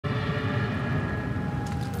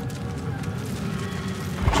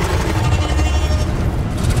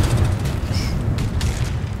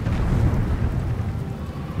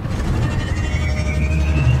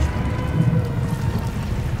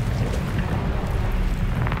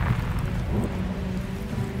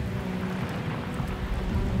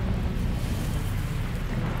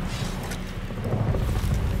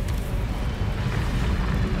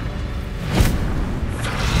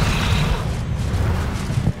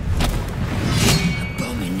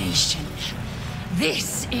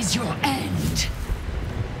This is your end.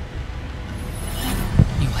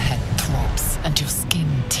 Your head drops and your skin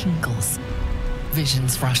tingles.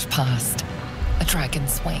 Visions rush past. A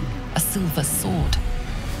dragon's wing, a silver sword,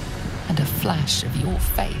 and a flash of your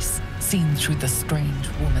face seen through the strange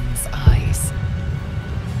woman's eyes.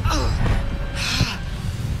 Oh,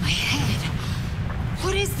 my head.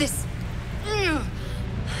 What is this?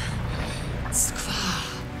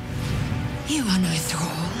 Skvar, you are no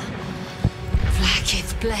thrall.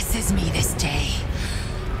 Vlaakith blesses me this day.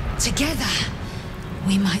 Together,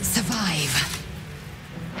 we might survive.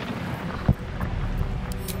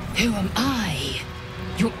 Who am I?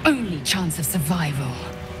 Your only chance of survival.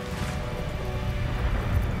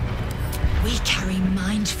 We carry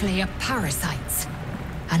mind flayer parasites.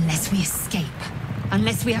 Unless we escape,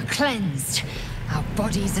 unless we are cleansed, our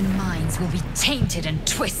bodies and minds will be tainted and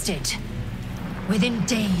twisted. Within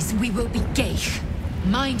days, we will be Geich,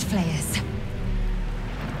 mind flayers.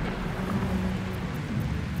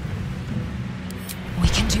 We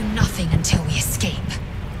can do nothing until we escape.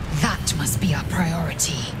 That must be our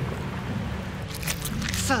priority.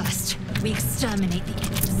 First, we exterminate the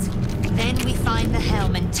imps. Then we find the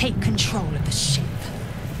helm and take control of the ship.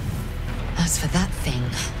 As for that thing,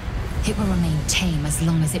 it will remain tame as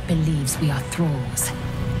long as it believes we are thralls.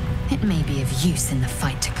 It may be of use in the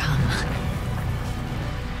fight to come.